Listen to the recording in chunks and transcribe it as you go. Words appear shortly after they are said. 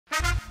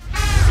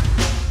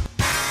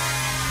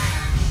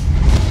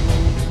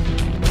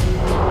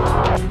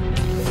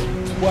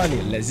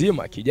kwani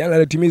lazima kijana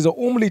alitimiza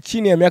umri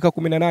chini ya miaka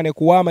 18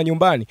 kuhama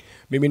nyumbani.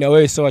 Mimi na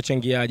wewe sawa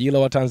changiaji, ila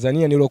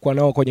Watanzania niliokuwa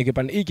nao kwenye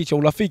kipindi hiki cha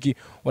urafiki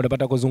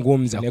watapata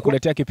kuzungumza.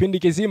 Nikuletea kipindi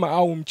kizima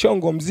au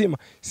mchongo mzima,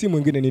 si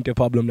mwingine ni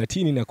Pablo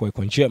Mlatini na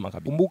kwa njema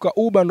kabisa. Kumbuka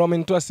Uber ndo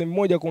amenitoa sehemu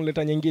moja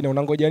kunileta nyingine.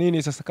 Unangoja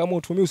nini sasa? Kama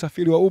utumii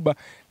usafiri wa Uber,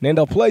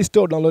 nenda Play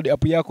Store, download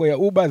app yako ya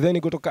Uber,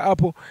 then kutoka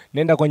hapo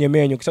nenda kwenye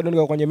menu. Kisha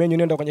dondoka kwenye menu,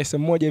 nenda kwenye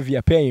sehemu moja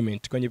via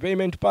payment. Kwenye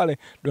payment pale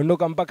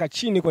dondoka mpaka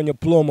chini kwenye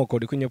promo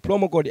code. Kwenye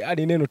promo code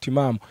hadi neno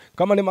Timamu.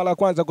 Kama ni mara ya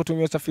kwanza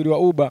kutumia usafiri wa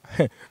Uber,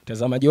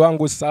 mtazamaji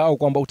wangu usahau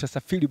kwamba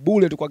utasafiri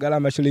bure tu kwa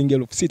gharama ya shilingi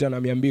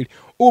 6200.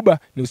 Uber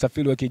ni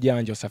usafiri wa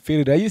kijanja,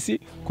 usafiri rahisi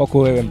kwako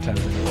wewe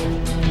Mtanzania.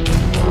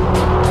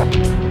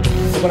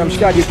 Kuna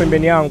mshikaji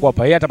pembeni yangu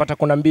hapa, yeye atapata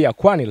kunambia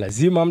kwani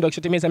lazima mtu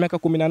akishatimiza miaka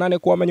 18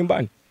 kuhama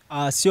nyumbani?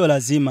 Sio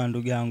lazima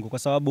ndugu yangu, kwa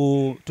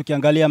sababu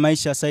tukiangalia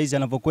maisha saizi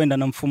yanavyokwenda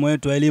na mfumo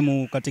wetu wa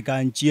elimu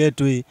katika nchi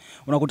yetu hii,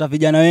 unakuta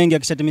vijana wengi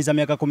akishatimiza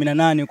miaka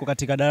 18 uko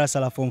katika darasa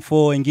la form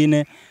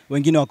 4,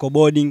 wengine wako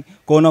boarding.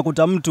 Kwa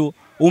unakuta mtu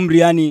umri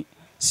yani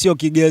sio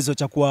kigezo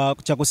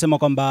cha kusema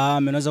kwamba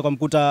unaweza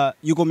kumkuta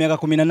yuko miaka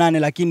 18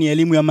 lakini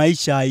elimu ya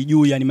maisha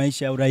haijui, yani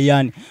maisha ya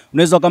uraiani.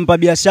 Unaweza kumpa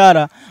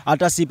biashara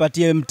hata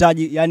asipatie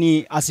mtaji,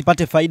 yani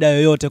asipate faida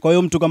yoyote. Kwa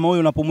hiyo mtu kama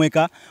huyo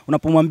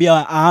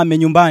unapomwambia ahame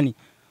nyumbani,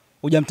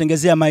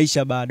 hujamtengezea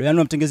maisha bado. Yani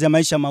unamtengezea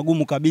maisha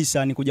magumu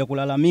kabisa, ni kuja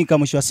kulalamika,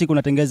 mwisho wa siku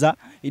unatengeza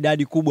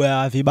idadi kubwa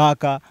ya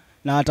vibaka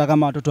na hata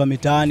kama watoto wa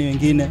mitaani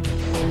wengine.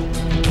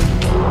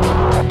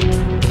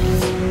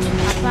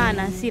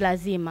 Hapana, si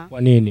lazima.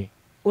 Kwa nini?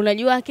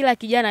 Unajua kila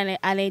kijana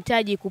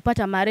anahitaji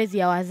kupata malezi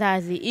ya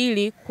wazazi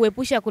ili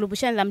kuepusha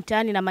kurupushana za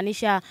mtaani, na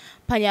maanisha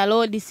panya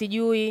lodi,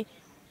 sijui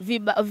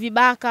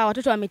vibaka,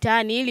 watoto wa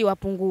mitaani, ili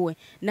wapungue.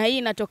 Na hii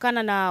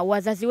inatokana na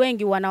wazazi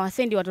wengi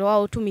wanawasendi watoto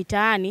wao tu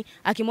mitaani,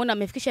 akimwona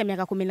amefikisha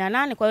miaka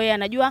 18, kwa hiyo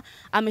anajua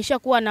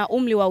ameshakuwa na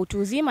umri wa utu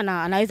uzima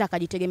na anaweza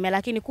akajitegemea,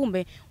 lakini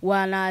kumbe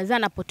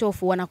wanazana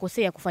potofu,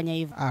 wanakosea kufanya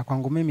hivyo.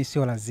 Kwangu mimi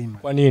sio lazima.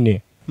 Kwa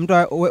nini?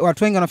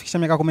 Watu wengi wanafikisha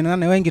miaka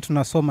 18, wengi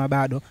tunasoma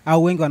bado,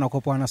 au wengi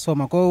wanakopa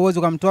wanasoma. Kwa hiyo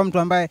uwezo kumtoa mtu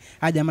ambaye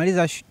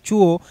hajamaliza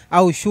chuo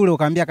au shule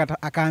ukaambia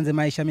akaanze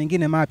maisha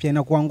mengine mapya,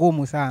 inakuwa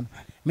ngumu sana.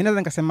 Mimi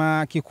naweza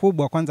nikasema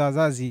kikubwa kwanza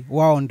wazazi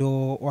wao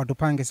ndo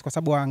watupange, kwa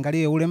sababu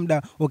waangalie ule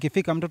muda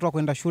ukifika mtoto wa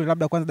kwenda shule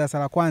labda kwanza darasa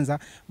la kwanza,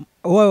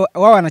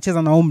 wao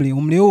anacheza na umri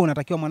huu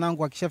unatakiwa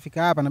mwanangu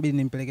akishafika hapa inabidi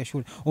nimpeleke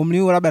shule. Umri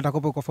huu labda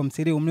atakopa uko form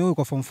 3, umri huu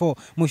uko form 4.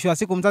 Mwisho wa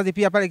siku mzazi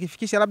pia pale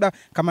kifikisha labda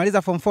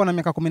kamaliza form 4 na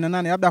miaka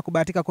 18, labda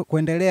akubahatika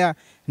kuendelea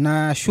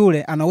na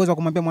shule, ana uwezo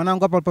kumwambia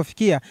mwanangu hapa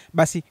ulipofikia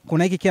basi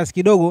kuna hiki kiasi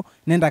kidogo,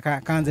 nenda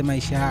kaanze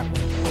maisha yako.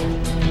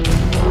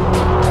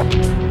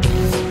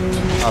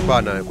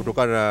 Hapana,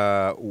 kutokana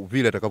na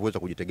vile atakavyoweza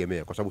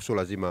kujitegemea, kwa sababu sio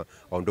lazima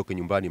aondoke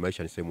nyumbani.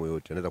 Maisha ni sehemu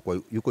yote, anaweza kuwa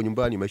yuko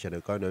nyumbani maisha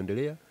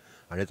yanaendelea,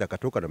 anaweza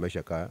katoka na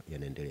maisha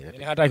yanaendelea.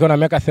 Yani hata akiwa na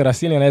miaka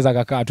 30 anaweza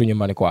kukaa tu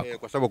nyumbani kwako.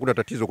 Kwa sababu kuna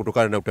tatizo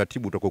kutokana na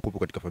utaratibu utakokupo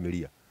katika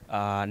familia.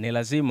 Ni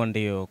lazima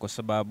ndio, kwa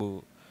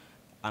sababu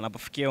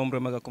anapofikia umri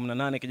wa miaka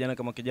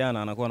 18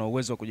 kijana anakuwa na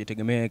uwezo wa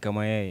kujitegemea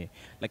kama yeye.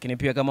 Lakini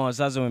pia kama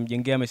wazazi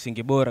wamemjengea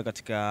misingi bora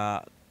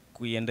katika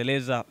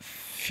kuiendeleza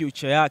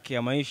future yake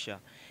ya maisha,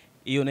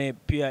 hiyo naye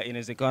pia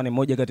inawezekana ni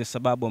moja kati ya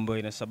sababu ambayo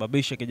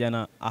inasababisha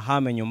kijana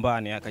ahame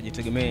nyumbani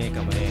akajitegemee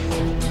kama yeye.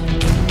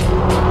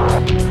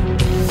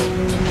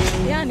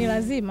 Yani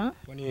lazima.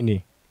 Kwa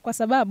nini? Kwa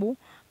sababu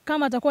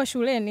kama atakuwa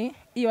shuleni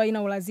hiyo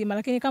haina ulazima,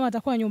 lakini kama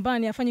atakuwa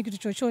nyumbani afanye kitu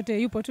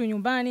chochote, yupo tu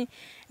nyumbani,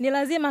 ni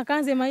lazima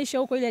kaanze maisha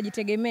huko ili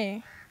ajitegemee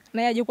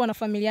na yaje kuwa na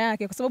familia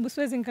yake, kwa sababu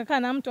siwezi nikakaa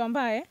na mtu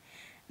ambaye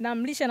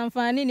namlisha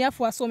namfanya nini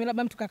afu asome,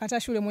 labda mtu kakataa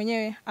shule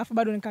mwenyewe afu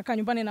bado nikakaa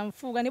nyumbani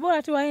namfuga. Ni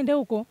bora tu aende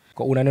huko.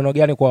 Una neno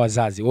gani kwa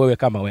wazazi wewe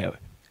kama wewe?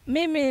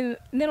 Mimi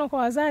neno kwa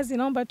wazazi,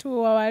 naomba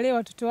tu wawalee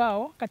watoto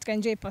wao katika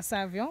njia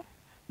ipasavyo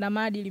na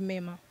maadili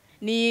mema.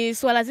 Ni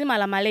swala zima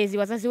la malezi.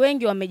 Wazazi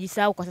wengi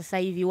wamejisahau kwa sasa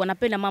hivi,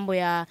 wanapenda mambo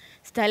ya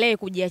starehe,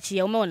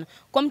 kujiachia. Umeona?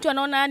 Kwa mtu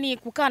anaona yani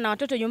kukaa na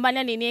watoto nyumbani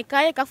yani ni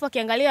kae, kafu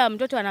akiangalia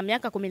mtoto ana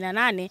miaka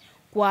 18,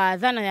 kwa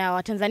dhana ya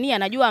Watanzania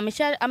anajua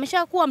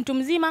ameshakuwa mtu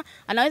mzima,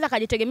 anaweza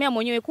kujitegemea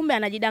mwenyewe, kumbe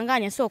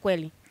anajidanganya, sio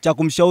kweli. Cha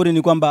kumshauri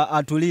ni kwamba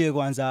atulie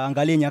kwanza,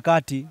 angalie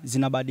nyakati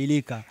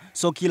zinabadilika.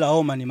 So kila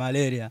homa ni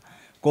malaria.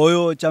 Kwa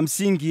hiyo cha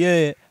msingi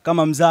yeye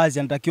kama mzazi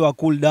anatakiwa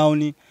cool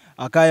down,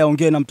 akae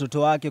aongee na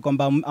mtoto wake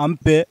kwamba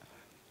ampe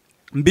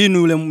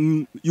mbinu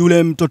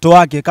yule mtoto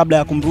wake kabla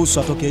ya kumruhusu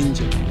atoke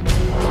nje.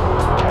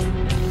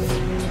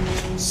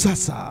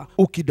 Sasa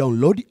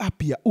ukidownload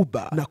app ya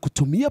Uber na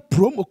kutumia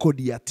promo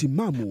code ya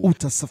Timamu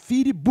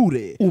utasafiri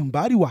bure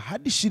umbali wa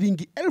hadi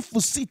shilingi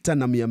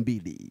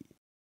 6200.